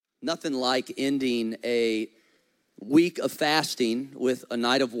Nothing like ending a week of fasting with a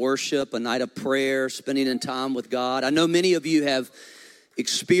night of worship, a night of prayer, spending in time with God. I know many of you have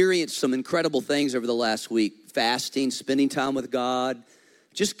experienced some incredible things over the last week. Fasting, spending time with God,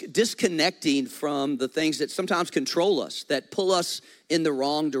 just disconnecting from the things that sometimes control us, that pull us in the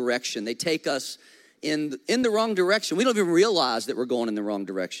wrong direction. They take us in the wrong direction. We don't even realize that we're going in the wrong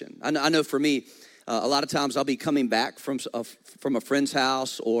direction. I know for me, a lot of times I'll be coming back from a friend's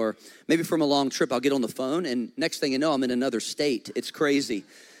house or maybe from a long trip. I'll get on the phone and next thing you know, I'm in another state. It's crazy.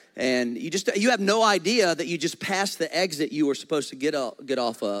 And you have no idea that you just passed the exit you were supposed to get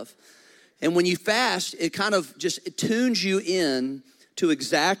off of. And when you fast, it kind of it tunes you in to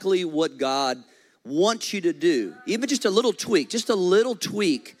exactly what God wants you to do. Even just a little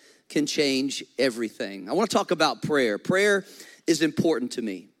tweak can change everything. I want to talk about prayer. Prayer is important to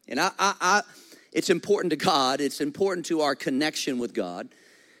me. And it's important to God. It's important to our connection with God.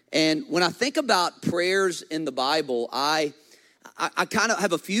 And when I think about prayers in the Bible, I kind of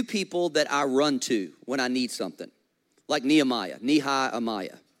have a few people that I run to when I need something. Like Nehemiah.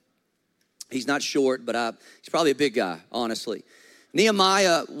 He's not short, but he's probably a big guy, honestly.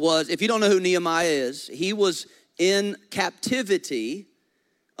 Nehemiah was, if you don't know who Nehemiah is, he was in captivity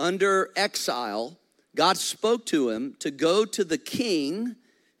under exile. God spoke to him to go to the king,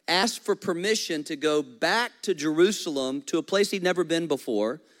 asked for permission to go back to Jerusalem, to a place he'd never been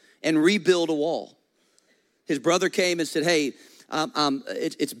before, and rebuild a wall. His brother came and said, hey,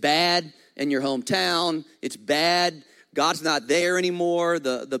 it's bad in your hometown. It's bad. God's not there anymore.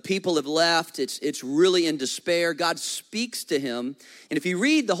 The people have left. It's really in despair. God speaks to him. And if you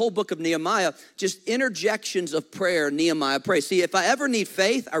read the whole book of Nehemiah, just interjections of prayer, Nehemiah prays. See, if I ever need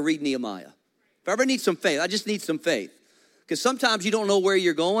faith, I read Nehemiah. If I ever need some faith, I just need some faith. Because sometimes you don't know where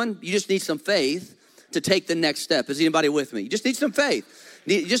you're going. You just need some faith to take the next step. Is anybody with me? You just need some faith.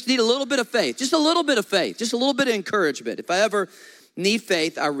 You just need a little bit of faith. Just a little bit of faith. Just a little bit of encouragement. If I ever need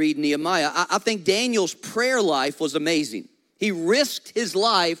faith, I read Nehemiah. I think Daniel's prayer life was amazing. He risked his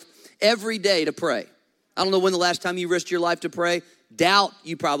life every day to pray. I don't know when the last time you risked your life to pray. Doubt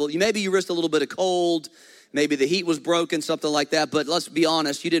maybe you risked a little bit of cold. Maybe the heat was broken, something like that. But let's be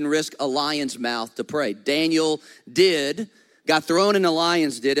honest, you didn't risk a lion's mouth to pray. Daniel did. Got thrown in a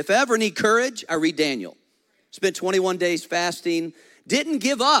lion's den. If I ever need courage, I read Daniel. Spent 21 days fasting. Didn't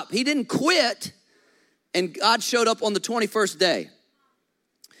give up. He didn't quit. And God showed up on the 21st day.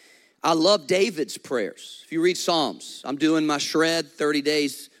 I love David's prayers. If you read Psalms, I'm doing my shred, 30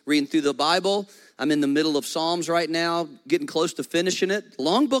 days reading through the Bible. I'm in the middle of Psalms right now, getting close to finishing it.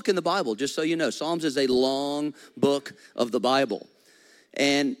 Long book in the Bible, just so you know. Psalms is a long book of the Bible.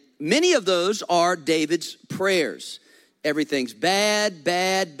 And many of those are David's prayers. Everything's bad,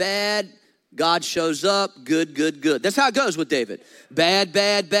 bad, bad. God shows up, good, good, good. That's how it goes with David. Bad,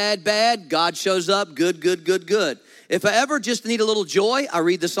 bad, bad, bad. God shows up, good, good, good, good. If I ever just need a little joy, I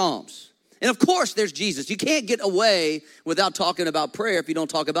read the Psalms. And of course, there's Jesus. You can't get away without talking about prayer if you don't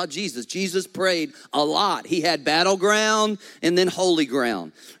talk about Jesus. Jesus prayed a lot. He had battleground and then holy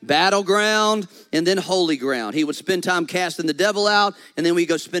ground. Battleground and then holy ground. He would spend time casting the devil out, and then we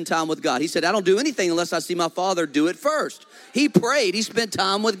go spend time with God. He said, I don't do anything unless I see my Father do it first. He prayed. He spent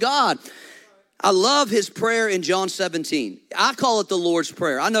time with God. I love his prayer in John 17. I call it the Lord's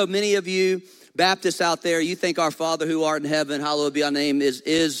Prayer. I know many of you Baptists out there, you think our Father who art in heaven, hallowed be thy name,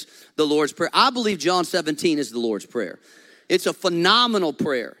 is the Lord's Prayer. I believe John 17 is the Lord's Prayer. It's a phenomenal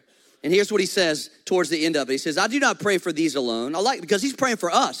prayer. And here's what he says towards the end of it. He says, I do not pray for these alone. Because he's praying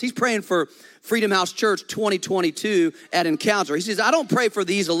for us. He's praying for Freedom House Church 2022 at Encounter. He says, I don't pray for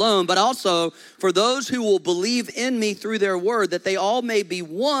these alone, but also for those who will believe in me through their word, that they all may be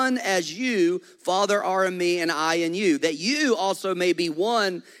one as you, Father, are in me, and I in you. That you also may be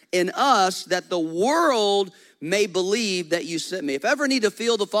one in us, that the world may believe that you sent me. If I ever need to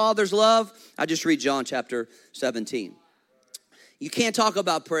feel the Father's love, I just read John chapter 17. You can't talk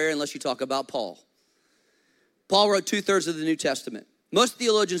about prayer unless you talk about Paul. Paul wrote 2/3 of the New Testament. Most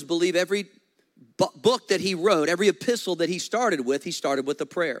theologians believe every book that he wrote, every epistle that he started with a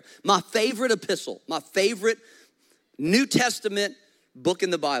prayer. My favorite epistle, my favorite New Testament book in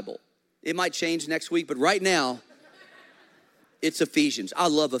the Bible. It might change next week, but right now, it's Ephesians. I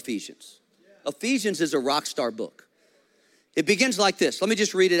love Ephesians. Ephesians is a rock star book. It begins like this. Let me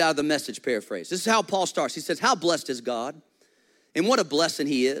just read it out of the Message paraphrase. This is how Paul starts. He says, how blessed is God? And what a blessing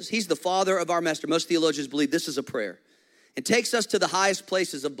he is. He's the Father of our Master. Most theologians believe this is a prayer. It takes us to the highest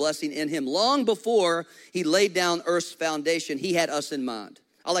places of blessing in him. Long before he laid down earth's foundation, he had us in mind.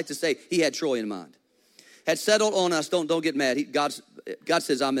 I like to say he had Troy in mind. Had settled on us. Don't get mad. God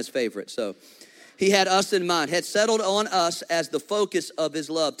says I'm his favorite. So He had us in mind, had settled on us as the focus of his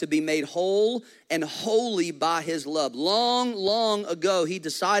love, to be made whole and holy by his love. Long, long ago, he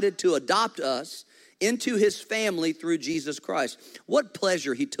decided to adopt us into his family through Jesus Christ. What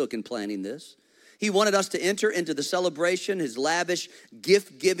pleasure he took in planning this. He wanted us to enter into the celebration, his lavish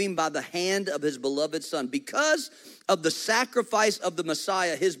gift giving by the hand of his beloved Son. Because of the sacrifice of the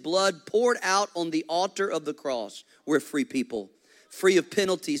Messiah, his blood poured out on the altar of the cross. We're free people, free of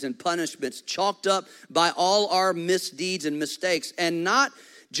penalties and punishments, chalked up by all our misdeeds and mistakes, and not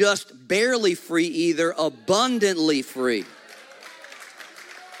just barely free either, abundantly free.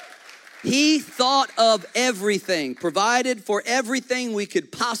 He thought of everything, provided for everything we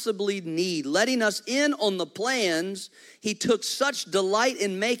could possibly need, letting us in on the plans he took such delight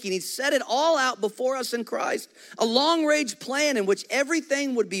in making. He set it all out before us in Christ, a long-range plan in which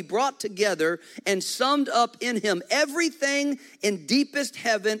everything would be brought together and summed up in him. Everything in deepest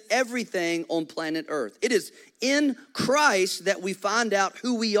heaven, everything on planet Earth. It is in Christ that we find out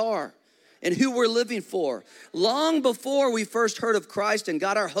who we are and who we're living for. Long before we first heard of Christ and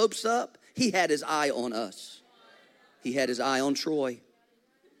got our hopes up, he had his eye on us. He had his eye on Troy.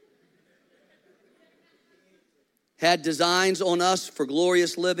 Had designs on us for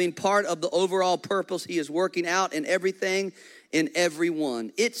glorious living, part of the overall purpose he is working out in everything, in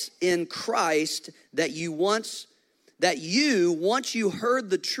everyone. It's in Christ that once you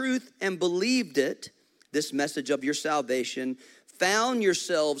heard the truth and believed it, this message of your salvation, found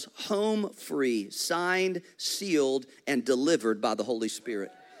yourselves home free, signed, sealed, and delivered by the Holy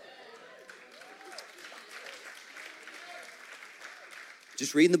Spirit.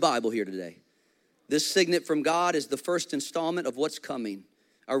 Just reading the Bible here today. This signet from God is the first installment of what's coming.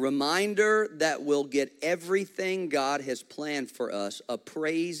 A reminder that we'll get everything God has planned for us, a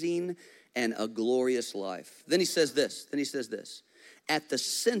praising and a glorious life. Then he says this. At the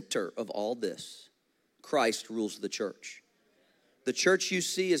center of all this, Christ rules the church. The church you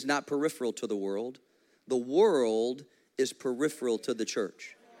see is not peripheral to the world. The world is peripheral to the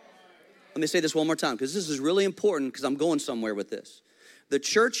church. Let me say this one more time because this is really important because I'm going somewhere with this. The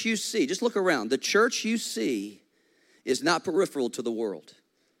church you see, just look around. The church you see is not peripheral to the world.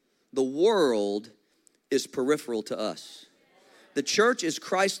 The world is peripheral to us. The church is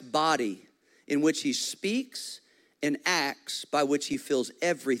Christ's body in which he speaks and acts, by which he fills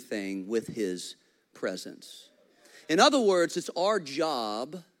everything with his presence. In other words, it's our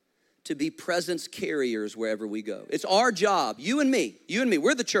job to be presence carriers wherever we go. It's our job, you and me,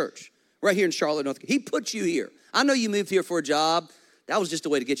 we're the church right here in Charlotte, North Carolina. He put you here. I know you moved here for a job. That was just a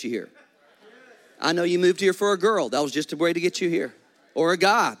way to get you here. I know you moved here for a girl. That was just a way to get you here. Or a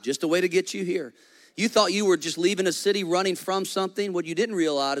guy, just a way to get you here. You thought you were just leaving a city running from something. What you didn't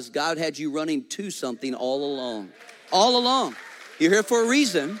realize is God had you running to something all along. All along. You're here for a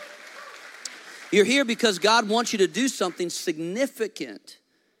reason. You're here because God wants you to do something significant.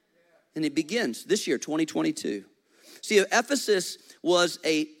 And it begins this year, 2022. See, Ephesus was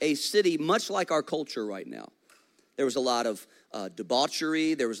a city much like our culture right now. There was a lot of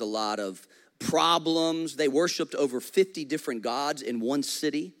debauchery. There was a lot of problems. They worshiped over 50 different gods in one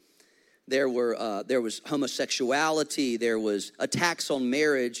city. There was homosexuality. There was attacks on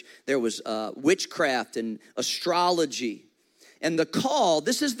marriage. There was witchcraft and astrology. And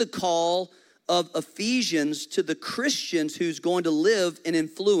this is the call of Ephesians to the Christians who's going to live and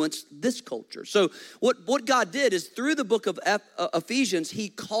influence this culture. So what God did is through the book of Ephesians, he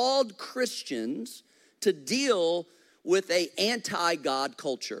called Christians to deal with an anti-God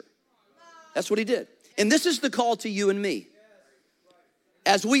culture. That's what he did. And this is the call to you and me.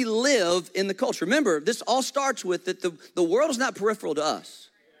 As we live in the culture. Remember, this all starts with that the world is not peripheral to us.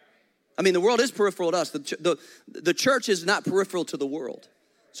 I mean, the world is peripheral to us. The church is not peripheral to the world.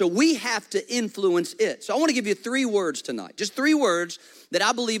 So we have to influence it. So I want to give you 3 words tonight. Just 3 words that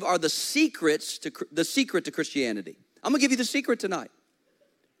I believe are the secret to Christianity. I'm going to give you the secret tonight.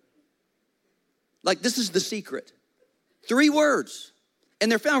 Like, this is the secret. 3 words.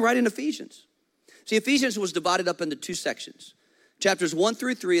 And they're found right in Ephesians. See, Ephesians was divided up into 2 sections. Chapters 1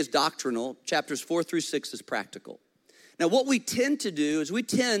 through 3 is doctrinal. Chapters 4 through 6 is practical. Now, what we tend to do is we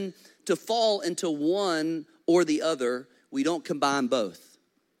tend to fall into one or the other. We don't combine both.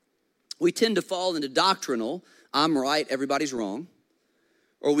 We tend to fall into doctrinal. I'm right, everybody's wrong.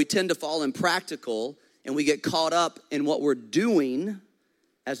 Or we tend to fall in practical and we get caught up in what we're doing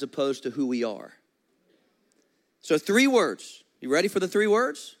as opposed to who we are. So 3 words. You ready for the 3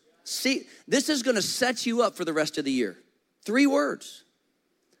 words? See, this is going to set you up for the rest of the year. 3 words.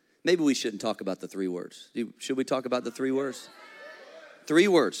 Maybe we shouldn't talk about the 3 words. Should we talk about the 3 words? 3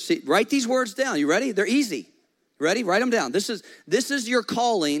 words. See, write these words down. You ready? They're easy. Ready? Write them down. This is your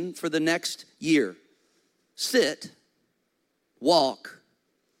calling for the next year. Sit, walk,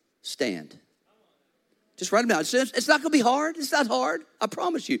 stand. Just write them down. It's not going to be hard. It's not hard. I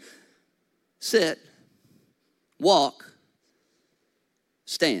promise you. Sit, walk,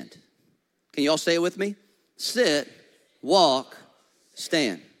 stand. Can you all say it with me? Sit, walk,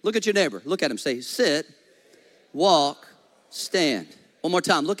 stand. Look at your neighbor. Look at him. Say, sit, walk, stand. One more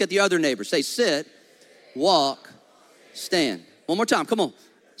time. Look at the other neighbor. Say, sit, walk, stand. One more time. Come on.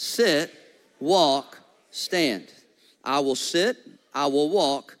 Sit, walk, stand. I will sit, I will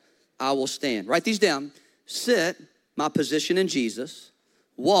walk, I will stand. Write these down. Sit, my position in Jesus.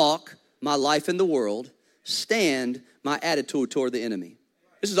 Walk, my life in the world. Stand, my attitude toward the enemy.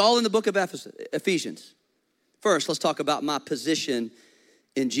 This is all in the book of Ephesians. First, let's talk about my position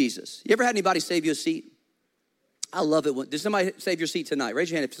in Jesus. You ever had anybody save you a seat? I love it. Did somebody save your seat tonight?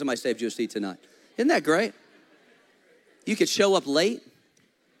 Raise your hand if somebody saved you a seat tonight. Isn't that great? You could show up late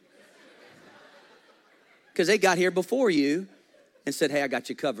because they got here before you and said, hey, I got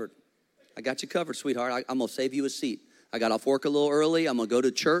you covered. I got you covered, sweetheart. I'm going to save you a seat. I got off work a little early. I'm going to go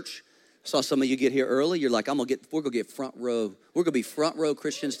to church. Saw some of you get here early. You're like, we're going to get front row. We're going to be front row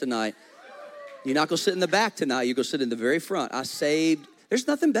Christians tonight. You're not going to sit in the back tonight. You're going to sit in the very front. There's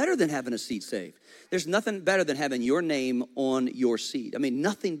nothing better than having a seat saved. There's nothing better than having your name on your seat. I mean,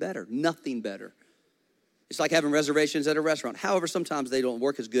 nothing better. It's like having reservations at a restaurant. However, sometimes they don't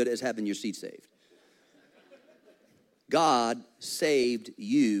work as good as having your seat saved. God saved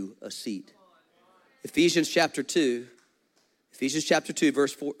you a seat. Ephesians chapter 2,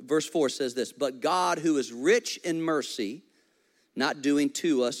 verse 4 says this, but God who is rich in mercy, not doing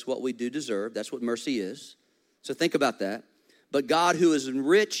to us what we do deserve. That's what mercy is. So think about that. But God who is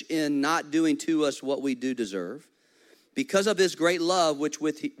rich in not doing to us what we do deserve, because of his great love with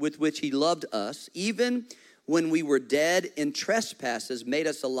which he loved us, even when we were dead in trespasses, made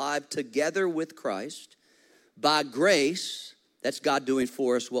us alive together with Christ. By grace, that's God doing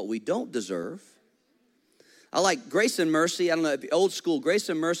for us what we don't deserve. I like grace and mercy. I don't know, old school, grace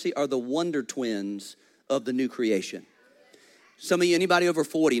and mercy are the wonder twins of the new creation. Some of you, anybody over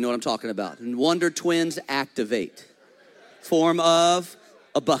 40, know what I'm talking about. And wonder twins activate. Form of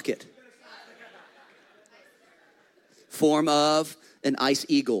a bucket. Form of an ice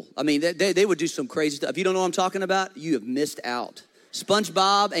eagle. I mean, they would do some crazy stuff. If you don't know what I'm talking about, you have missed out.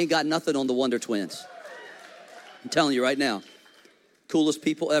 SpongeBob ain't got nothing on the Wonder Twins. I'm telling you right now. Coolest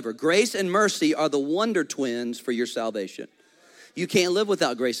people ever. Grace and mercy are the wonder twins for your salvation. You can't live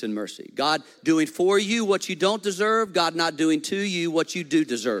without grace and mercy. God doing for you what you don't deserve. God not doing to you what you do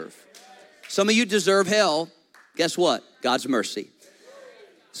deserve. Some of you deserve hell. Guess what? God's mercy.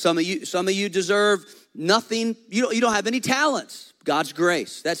 Some of you deserve nothing. You don't have any talents. God's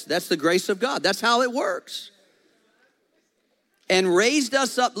grace. That's the grace of God. That's how it works. And raised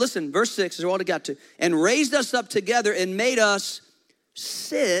us up. Listen, verse 6 is what I got to. And raised us up together and made us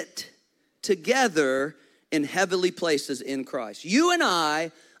sit together in heavenly places in Christ. You and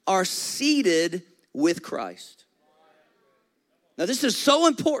I are seated with Christ. Now this is so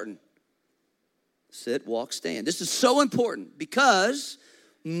important. Sit, walk, stand. This is so important because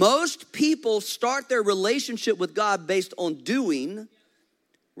most people start their relationship with God based on doing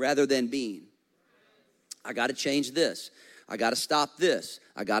rather than being. I got to change this. I got to stop this.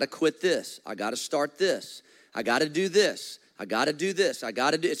 I got to quit this. I got to start this. I got to do this. I got to do this.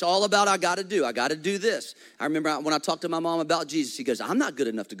 It's all about I got to do. I got to do this. I remember when I talked to my mom about Jesus, she goes, I'm not good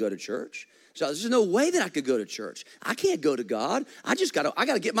enough to go to church. So there's no way that I could go to church. I can't go to God. I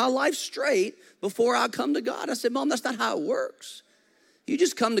got to get my life straight before I come to God. I said, Mom, that's not how it works. You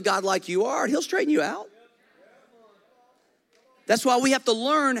just come to God like you are and he'll straighten you out. That's why we have to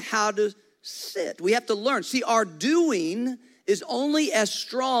learn how to sit. We have to learn. See, our doing is only as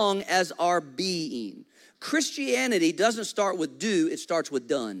strong as our being. Christianity doesn't start with do, it starts with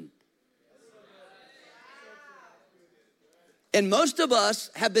done. And most of us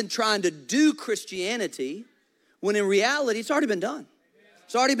have been trying to do Christianity when in reality it's already been done.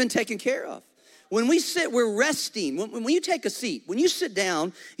 It's already been taken care of. When we sit, we're resting. When you take a seat, when you sit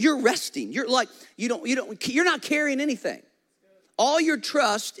down, you're resting. You're like, you're not carrying anything. All your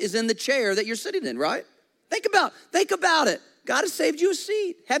trust is in the chair that you're sitting in, right? Think about it. God has saved you a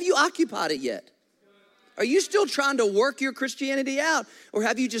seat. Have you occupied it yet? Are you still trying to work your Christianity out? Or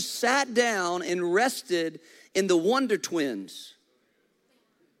have you just sat down and rested in the wonder twins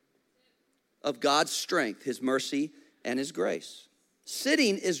of God's strength, his mercy, and his grace?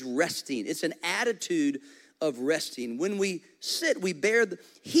 Sitting is resting. It's an attitude of resting. When we sit,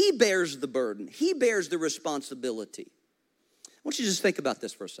 he bears the burden. He bears the responsibility. I want you to just think about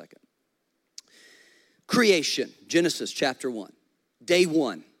this for a second. Creation, Genesis chapter 1. Day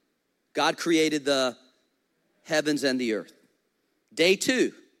 1, God created the heavens and the earth. Day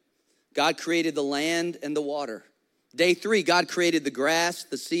 2, God created the land and the water. Day 3, God created the grass,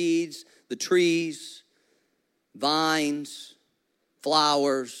 the seeds, the trees, vines,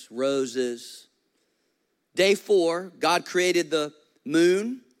 flowers, roses. Day 4, God created the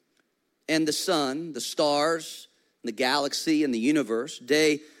moon and the sun, the stars, the galaxy and the universe.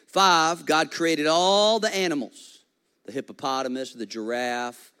 Day 5, God created all the animals, the hippopotamus, the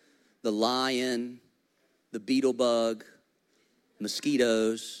giraffe, the lion, the beetle bug,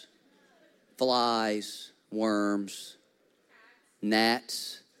 mosquitoes, flies, worms,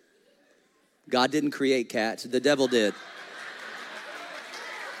 gnats. God didn't create cats, the devil did.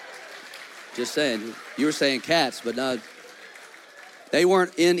 Just saying, you were saying cats, but no, they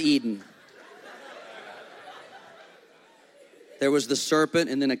weren't in Eden. There was the serpent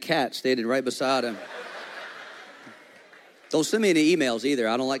and then a cat standing right beside him. Don't send me any emails either,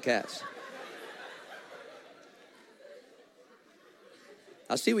 I don't like cats.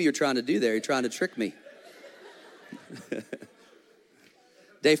 I see what you're trying to do there, you're trying to trick me.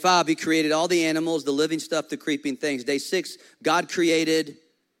 Day 5, he created all the animals, the living stuff, the creeping things. Day 6, God created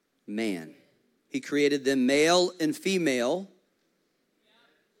man. He created them male and female.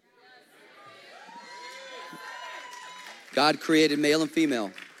 God created male and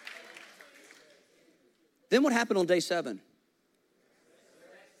female. Then what happened on day 7?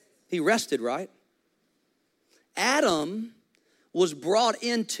 He rested, right? Adam was brought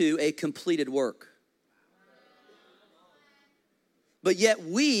into a completed work. But yet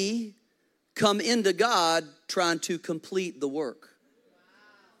we come into God trying to complete the work.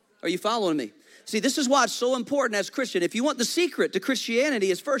 Are you following me? See, this is why it's so important as a Christian. If you want the secret to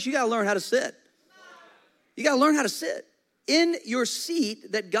Christianity is first, you got to learn how to sit. You got to learn how to sit in your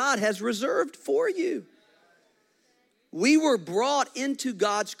seat that God has reserved for you. We were brought into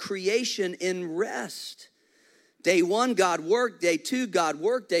God's creation in rest. Day 1, God worked. Day 2, God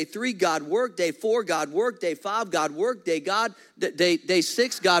worked. Day 3, God worked. Day 4, God worked. Day 5, God worked. Day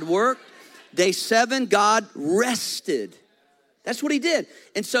 6, God worked. Day 7, God rested. That's what he did.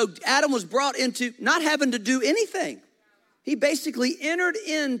 And so Adam was brought into not having to do anything. He basically entered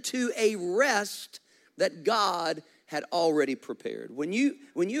into a rest that God had already prepared. When you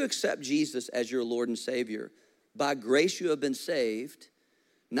accept Jesus as your Lord and Savior, by grace you have been saved,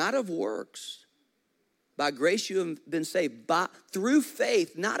 not of works. By grace you have been saved through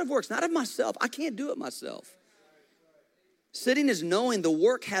faith, not of works, not of myself. I can't do it myself. Sitting is knowing the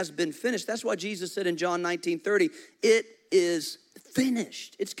work has been finished. That's why Jesus said in John 19:30, it is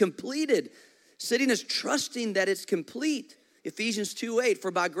finished. It's completed. Sitting is trusting that it's complete. Ephesians 2:8,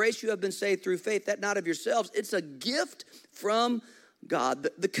 for by grace you have been saved through faith, that not of yourselves. It's a gift from God.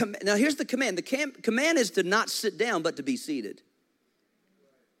 Now here's the command. The command is to not sit down, but to be seated.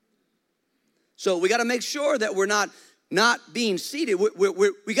 So we got to make sure that we're not being seated.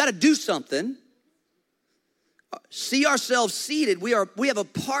 We got to do something. See ourselves seated. We have a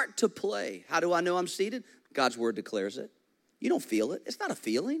part to play. How do I know I'm seated? God's word declares it. You don't feel it. It's not a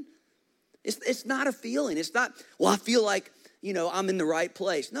feeling. It's not a feeling. It's not, well, I feel like, I'm in the right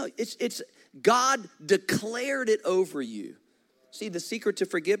place. No, it's God declared it over you. See, the secret to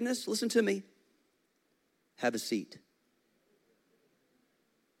forgiveness, listen to me. Have a seat.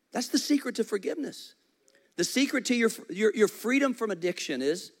 That's the secret to forgiveness. The secret to your freedom from addiction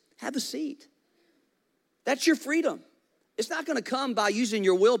is have a seat. That's your freedom. It's not going to come by using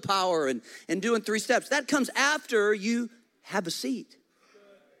your willpower and doing 3 steps. That comes after you have a seat.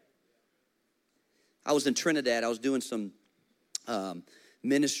 I was in Trinidad. I was doing some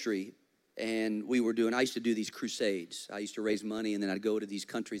ministry, and I used to do these crusades. I used to raise money, and then I'd go to these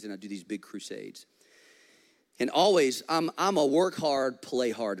countries, and I'd do these big crusades. And always, I'm a work hard,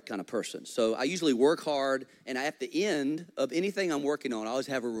 play hard kind of person. So I usually work hard, and at the end of anything I'm working on, I always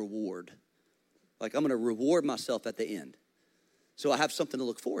have a reward. Like I'm going to reward myself at the end. So I have something to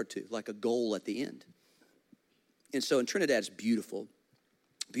look forward to, like a goal at the end. And so in Trinidad, it's beautiful,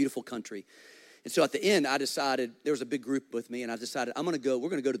 beautiful country. And so at the end, I decided, there was a big group with me, and I decided we're going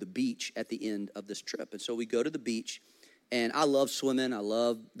to go to the beach at the end of this trip. And so we go to the beach. And I love swimming. I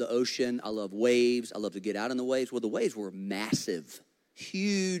love the ocean. I love waves. I love to get out in the waves. Well, the waves were massive,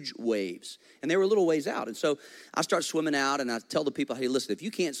 huge waves. And they were a little ways out. And so I start swimming out, and I tell the people, hey, listen, if you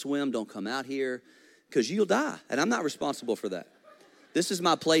can't swim, don't come out here because you'll die. And I'm not responsible for that. This is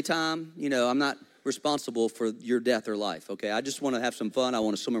my playtime. I'm not responsible for your death or life, okay? I just want to have some fun. I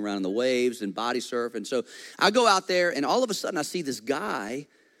want to swim around in the waves and body surf. And so I go out there, and all of a sudden I see this guy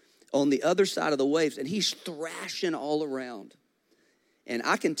on the other side of the waves, and he's thrashing all around. And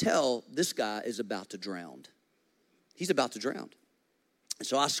I can tell this guy is about to drown. He's about to drown. And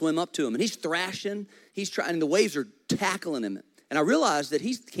so I swim up to him, and he's thrashing. He's trying, and the waves are tackling him. And I realized that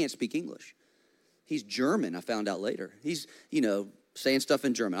he can't speak English. He's German, I found out later. He's, saying stuff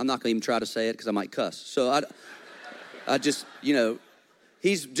in German. I'm not going to even try to say it because I might cuss. So I just,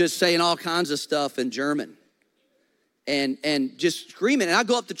 he's just saying all kinds of stuff in German. And just screaming. And I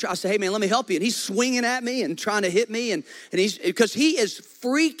go up to try, I say, hey, man, let me help you. And he's swinging at me and trying to hit me. And he's, because he is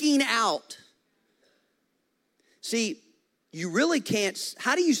freaking out. See, you really can't,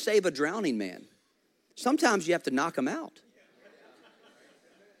 how do you save a drowning man? Sometimes you have to knock him out.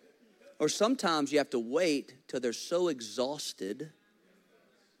 Or sometimes you have to wait till they're so exhausted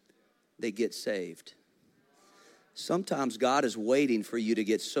they get saved. Sometimes God is waiting for you to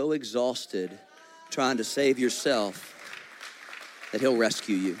get so exhausted trying to save yourself that he'll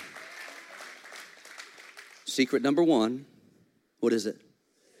rescue you. Secret number 1, what is it?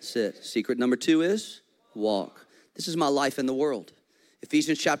 Sit. Secret number 2 is walk. This is my life in the world.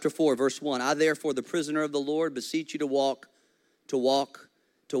 Ephesians chapter 4, verse 1. I therefore, the prisoner of the Lord, beseech you to walk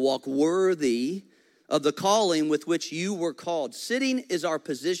worthy of the calling with which you were called. Sitting is our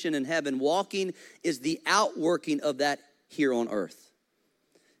position in heaven. Walking is the outworking of that here on earth.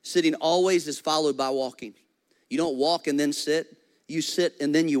 Sitting always is followed by walking. You don't walk and then sit. You sit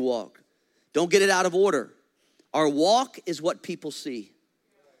and then you walk. Don't get it out of order. Our walk is what people see.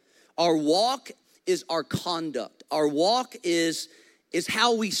 Our walk is our conduct. Our walk is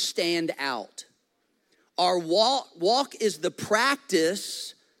how we stand out. Our walk is the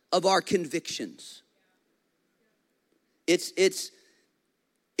practice of our convictions. It's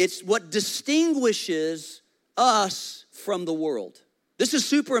what distinguishes us from the world. This is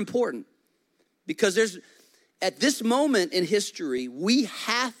super important because at this moment in history, we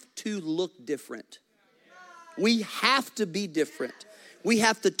have to look different. We have to be different. We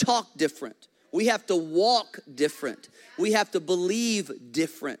have to talk different. We have to walk different. We have to believe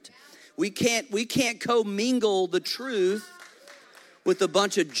different. We can't commingle the truth with a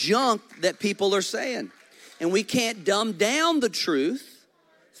bunch of junk that people are saying. And we can't dumb down the truth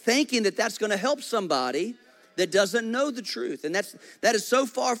thinking that that's going to help somebody that doesn't know the truth. And that is so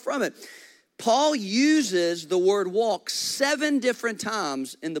far from it. Paul uses the word walk 7 different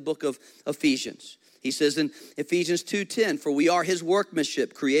times in the book of Ephesians. He says in Ephesians 2:10, for we are his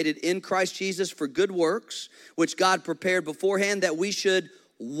workmanship, created in Christ Jesus for good works, which God prepared beforehand that we should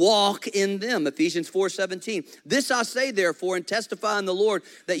walk in them. Ephesians 4:17. This I say therefore and testify in the Lord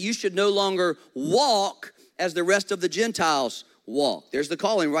that you should no longer walk as the rest of the Gentiles walk. There's the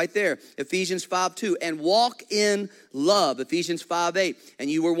calling right there. Ephesians 5:2. And walk in love. Ephesians 5:8.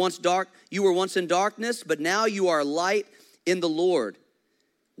 And you were once in darkness, but now you are light in the Lord.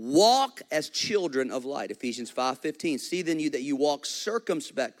 Walk as children of light. Ephesians 5:15. See then you that you walk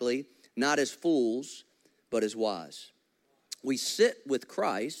circumspectly, not as fools, but as wise. We sit with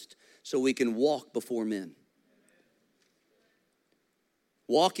Christ so we can walk before men.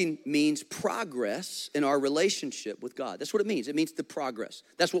 Walking means progress in our relationship with God. That's what it means. It means the progress.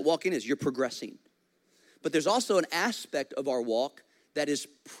 That's what walking is. You're progressing. But there's also an aspect of our walk that is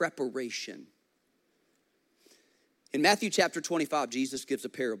preparation. In Matthew chapter 25, Jesus gives a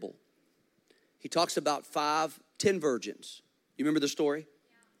parable. He talks about 10 virgins. You remember the story?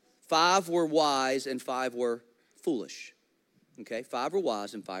 5 were wise and 5 were foolish. Okay, 5 were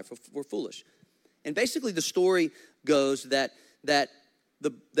wise and 5 were foolish. And basically the story goes that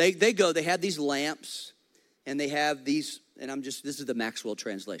they had these lamps and they have these, and this is the Maxwell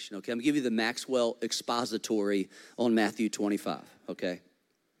translation, okay? I'm gonna give you the Maxwell expository on Matthew 25, okay?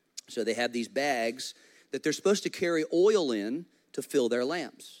 So they have these bags that they're supposed to carry oil in to fill their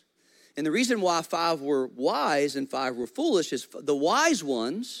lamps. And the reason why 5 were wise and 5 were foolish is the wise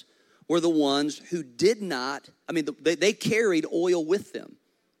ones were the ones who did not, they carried oil with them.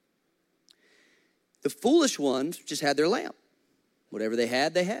 The foolish ones just had their lamp. Whatever they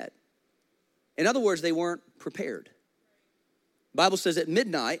had, they had. In other words, they weren't prepared. The Bible says at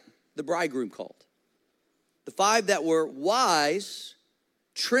midnight, the bridegroom called. The 5 that were wise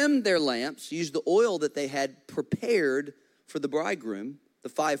trimmed their lamps, used the oil that they had prepared for the bridegroom. The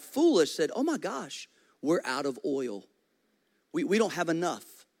 5 foolish said, oh my gosh, we're out of oil. We don't have enough.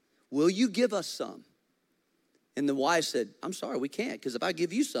 Will you give us some? And the wise said, I'm sorry, we can't, because if I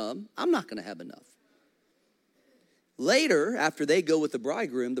give you some, I'm not going to have enough. Later, after they go with the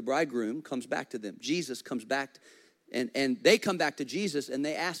bridegroom comes back to them. Jesus comes back, and they come back to Jesus, and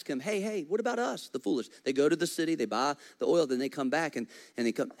they ask him, hey, what about us, the foolish? They go to the city, they buy the oil, then they come back, and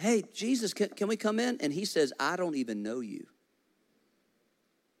they come, hey, Jesus, can we come in? And he says, I don't even know you.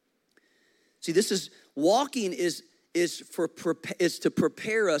 See, walking is is to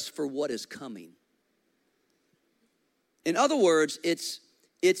prepare us for what is coming. In other words,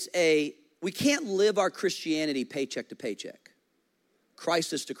 we can't live our Christianity paycheck to paycheck,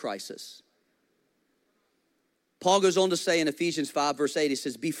 crisis to crisis. Paul goes on to say in Ephesians 5, verse 8, he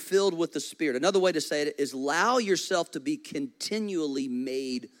says, be filled with the Spirit. Another way to say it is allow yourself to be continually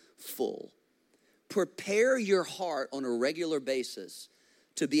made full. Prepare your heart on a regular basis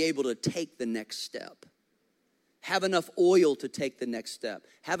to be able to take the next step. Have enough oil to take the next step.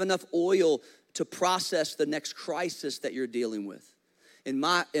 Have enough oil to process the next crisis that you're dealing with. In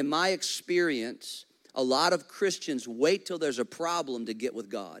my experience, a lot of Christians wait till there's a problem to get with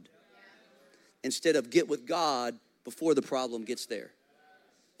God, instead of get with God before the problem gets there.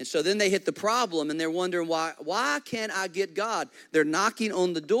 And so then they hit the problem and they're wondering, why can't I get God? They're knocking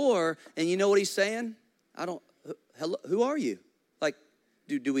on the door, and you know what he's saying? Hello, who are you? Like,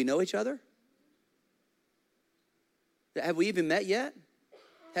 do we know each other? Have we even met yet?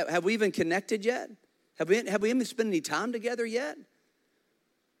 Have we even connected yet? Have we even spent any time together yet?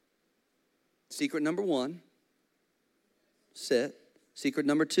 Secret number 1, sit. Secret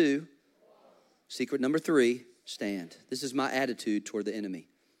number 2, secret number 3, stand. This is my attitude toward the enemy.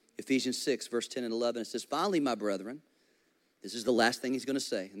 Ephesians 6, verse 10 and 11, it says, finally, my brethren, this is the last thing he's going to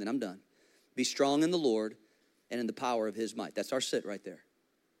say, and then I'm done. Be strong in the Lord and in the power of his might. That's our sit right there.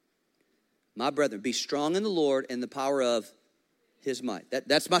 My brethren, be strong in the Lord and the power of his might.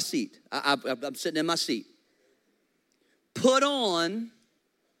 That's my seat. I'm sitting in my seat. Put on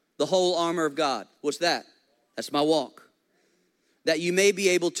the whole armor of God. What's that? That's my walk. That you may be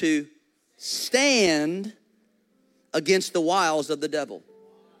able to stand against the wiles of the devil.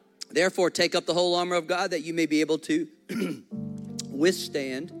 Therefore, take up the whole armor of God that you may be able to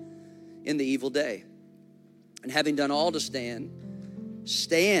withstand in the evil day. And having done all to stand,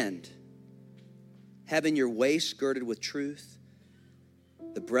 stand, having your waist girded with truth,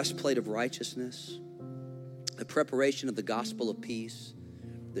 the breastplate of righteousness, the preparation of the gospel of peace,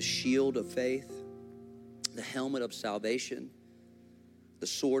 the shield of faith, the helmet of salvation, the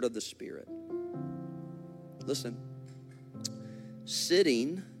sword of the Spirit. Listen,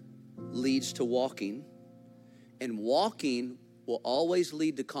 sitting leads to walking, and walking will always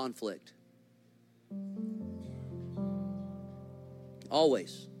lead to conflict.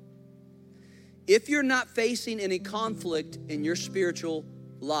 Always. If you're not facing any conflict in your spiritual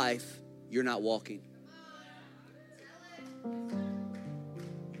life, you're not walking.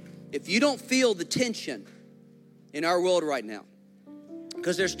 If you don't feel the tension in our world right now,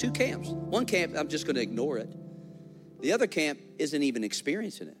 because there's 2 camps. One camp, I'm just going to ignore it. The other camp isn't even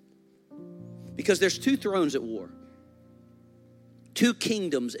experiencing it. Because there's 2 thrones at war. 2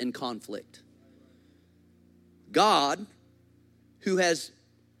 kingdoms in conflict. God, who has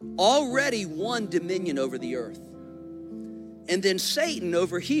already won dominion over the earth. And then Satan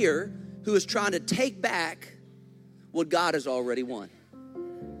over here, who is trying to take back what God has already won.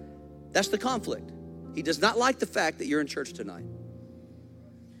 That's the conflict. He does not like the fact that you're in church tonight.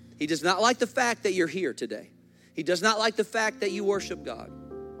 He does not like the fact that you're here today. He does not like the fact that you worship God.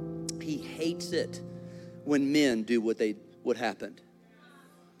 He hates it when men do what happened.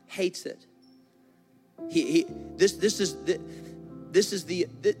 Hates it. This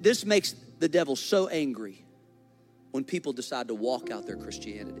makes the devil so angry when people decide to walk out their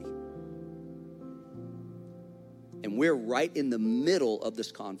Christianity. And we're right in the middle of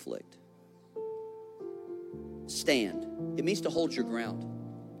this conflict. Stand. It means to hold your ground.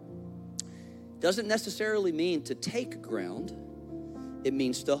 Doesn't necessarily mean to take ground. It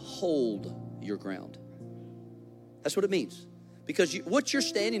means to hold your ground. That's what it means. Because what you're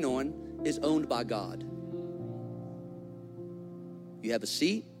standing on is owned by God. You have a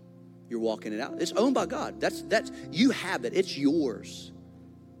seat, you're walking it out. It's owned by God. That's you have it. It's yours.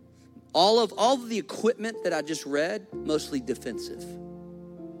 All of the equipment that I just read, mostly defensive.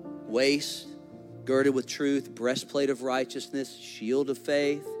 Waist, girded with truth, breastplate of righteousness, shield of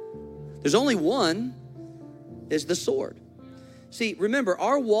faith. There's only one, is the sword. See, remember,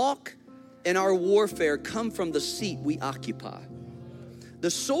 our walk and our warfare come from the seat we occupy.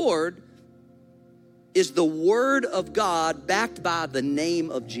 The sword is the word of God backed by the name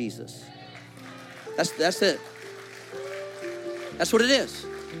of Jesus. That's it. That's what it is.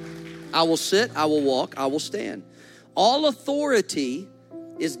 I will sit, I will walk, I will stand. All authority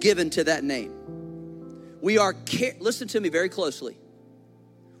is given to that name. We are, listen to me very closely.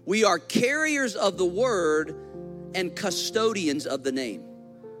 We are carriers of the word and custodians of the name.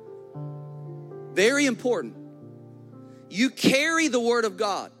 Very important. You carry the word of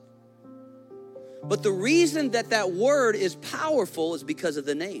God. But the reason that word is powerful is because of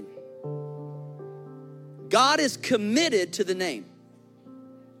the name. God is committed to the name.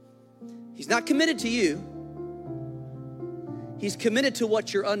 He's not committed to you. He's committed to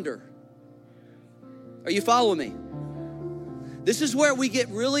what you're under. Are you following me? This is where we get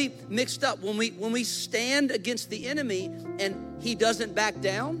really mixed up. When we stand against the enemy and he doesn't back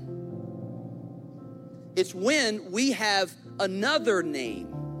down, it's when we have another name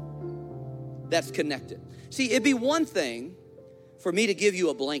that's connected. See, it'd be one thing for me to give you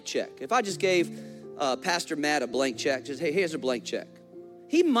a blank check. If I just gave Pastor Matt a blank check, just, hey, here's a blank check.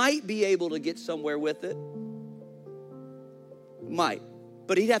 He might be able to get somewhere with it. Might.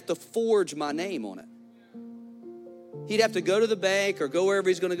 But he'd have to forge my name on it. He'd have to go to the bank or go wherever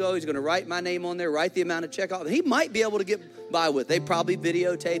he's going to go. He's going to write my name on there, write the amount of check off. He might be able to get by with it. They probably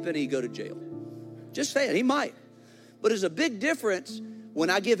videotape it and he'd go to jail. Just saying, he might. But there's a big difference when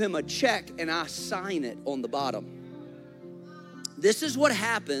I give him a check and I sign it on the bottom. This is what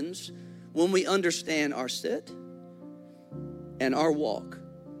happens when we understand our sit and our walk.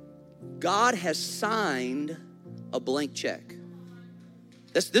 God has signed a blank check.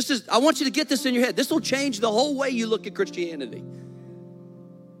 This is, I want you to get this in your head. This will change the whole way you look at Christianity.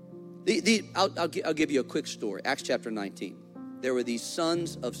 I'll give you a quick story. Acts chapter 19. There were these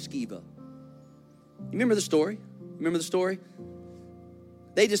sons of Sceva. You remember the story? Remember the story?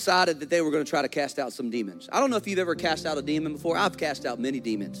 They decided that they were going to try to cast out some demons. I don't know if you've ever cast out a demon before. I've cast out many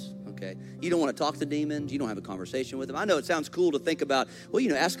demons, okay? You don't want to talk to demons. You don't have a conversation with them. I know it sounds cool to think about, well,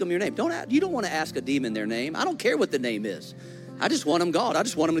 ask them your name. You don't want to ask a demon their name. I don't care what the name is. I just want him gone. I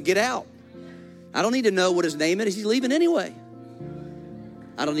just want him to get out. I don't need to know what his name is. He's leaving anyway.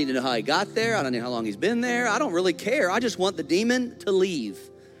 I don't need to know how he got there. I don't know how long he's been there. I don't really care. I just want the demon to leave.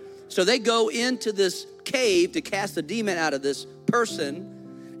 So they go into this cave to cast the demon out of this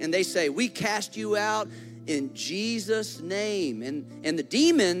person, and they say, we cast you out in Jesus' name. And the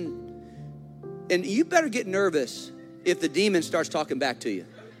demon, and you better get nervous if the demon starts talking back to you.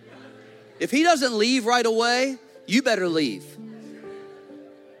 If he doesn't leave right away, you better leave.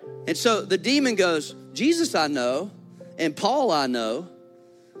 And so the demon goes, Jesus I know, and Paul I know,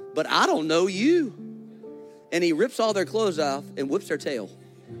 but I don't know you. And he rips all their clothes off and whips their tail.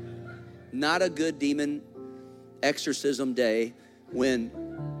 Not a good demon exorcism day when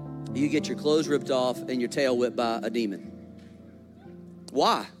you get your clothes ripped off and your tail whipped by a demon.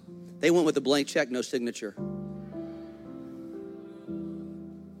 Why? They went with a blank check, no signature.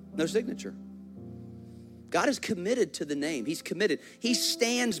 No signature. God is committed to the name. He's committed. He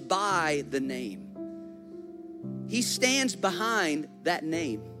stands by the name. He stands behind that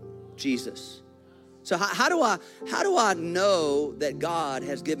name, Jesus. So how do I know that God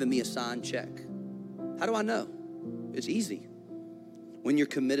has given me a signed check? How do I know? It's easy. When you're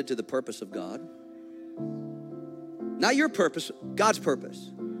committed to the purpose of God. Not your purpose, God's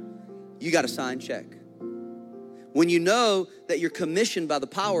purpose. You got a signed check. When you know that you're commissioned by the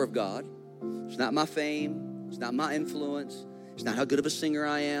power of God, it's not my fame, it's not my influence, it's not how good of a singer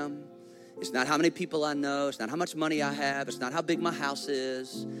I am, it's not how many people I know, it's not how much money I have, it's not how big my house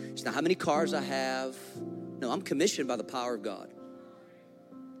is, it's not how many cars I have. No, I'm commissioned by the power of God.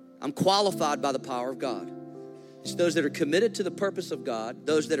 I'm qualified by the power of God. It's those that are committed to the purpose of God,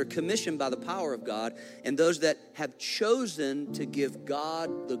 those that are commissioned by the power of God, and those that have chosen to give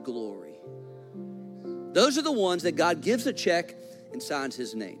God the glory. Those are the ones that God gives a check and signs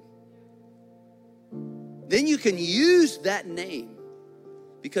his name. Then you can use that name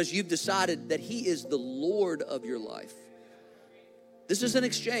because you've decided that he is the Lord of your life. This is an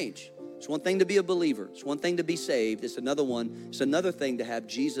exchange. It's one thing to be a believer. It's one thing to be saved. It's another thing to have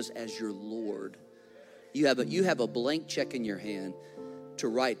Jesus as your Lord. You have a blank check in your hand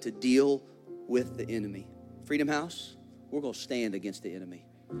to deal with the enemy. Freedom House, we're going to stand against the enemy.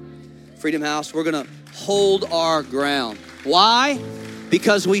 Freedom House, we're going to hold our ground. Why?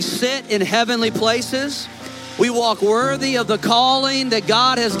 Because we sit in heavenly places. We walk worthy of the calling that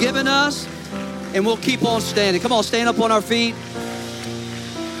God has given us, and we'll keep on standing. Come on, stand up on our feet.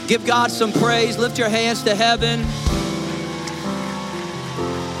 Give God some praise. Lift your hands to heaven.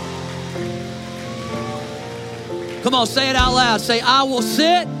 Come on, say it out loud. Say, I will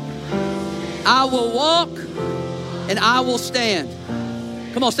sit, I will walk, and I will stand.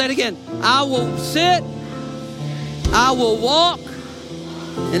 Come on, say it again. I will sit, I will walk,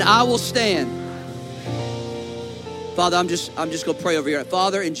 and I will stand. Father, I'm just going to pray over here.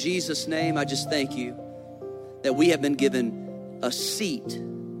 Father, in Jesus' name, I just thank you that we have been given a seat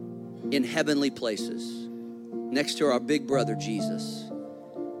in heavenly places next to our big brother, Jesus.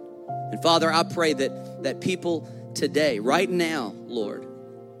 And Father, I pray that people today, right now, Lord,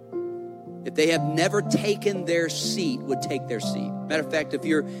 if they have never taken their seat, would take their seat. Matter of fact, if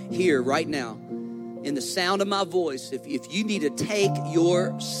you're here right now in the sound of my voice, if you need to take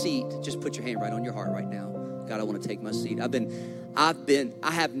your seat, just put your hand right on your heart right now. God, I want to take my seat. I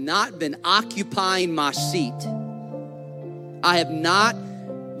have not been occupying my seat. I have not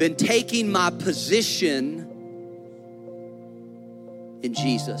been taking my position in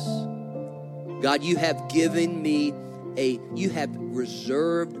Jesus. God, you have given me you have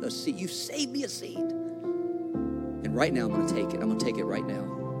reserved a seat. You've saved me a seat. And right now I'm going to take it. I'm going to take it right now.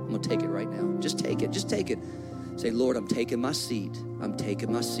 I'm going to take it right now. Just take it. Just take it. Say, Lord, I'm taking my seat. I'm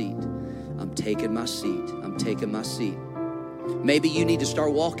taking my seat. I'm taking my seat. I'm taking my seat. Maybe you need to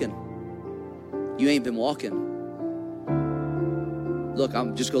start walking. You ain't been walking. Look,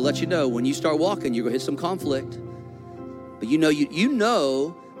 I'm just going to let you know, when you start walking, you're going to hit some conflict. But you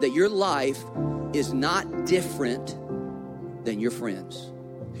know that your life is not different than your friends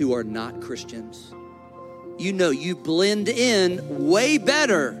who are not Christians. You know you blend in way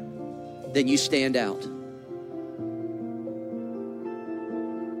better than you stand out.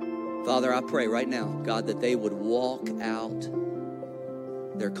 Father, I pray right now, God, that they would walk out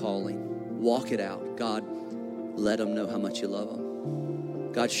their calling. Walk it out. God, let them know how much you love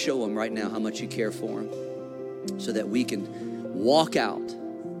them. God, show them right now how much you care for them so that we can walk out.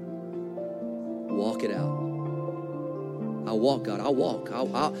 Walk it out. I'll walk, God. I'll walk.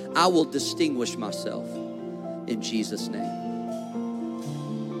 I will distinguish myself in Jesus' name.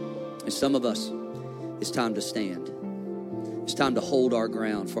 And some of us, it's time to stand. It's time to hold our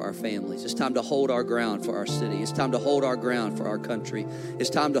ground for our families. It's time to hold our ground for our city. It's time to hold our ground for our country. It's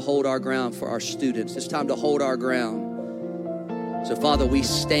time to hold our ground for our students. It's time to hold our ground. So, Father, we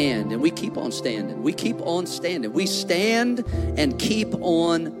stand and we keep on standing. We keep on standing. We stand and keep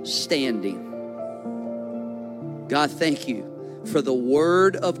on standing. God, thank you for the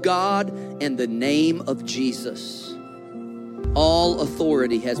word of God and the name of Jesus. All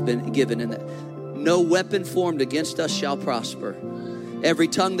authority has been given in that. No weapon formed against us shall prosper. Every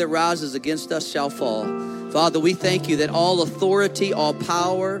tongue that rises against us shall fall. Father, we thank you that all authority, all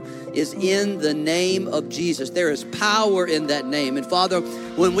power is in the name of Jesus. There is power in that name. And Father,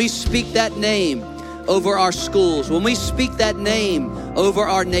 when we speak that name over our schools, when we speak that name over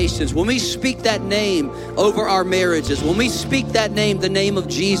our nations, when we speak that name over our marriages, when we speak that name, the name of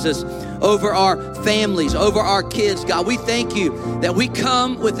Jesus, over our families, over our kids, God, we thank you that we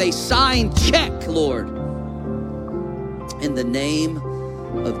come with a signed check, Lord, in the name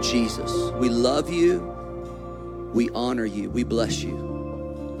of Jesus. We love you. We honor you. We bless you.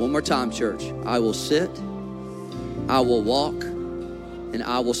 One more time, church. I will sit, I will walk, and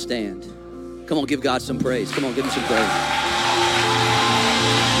I will stand. Come on, give God some praise. Come on, give him some praise.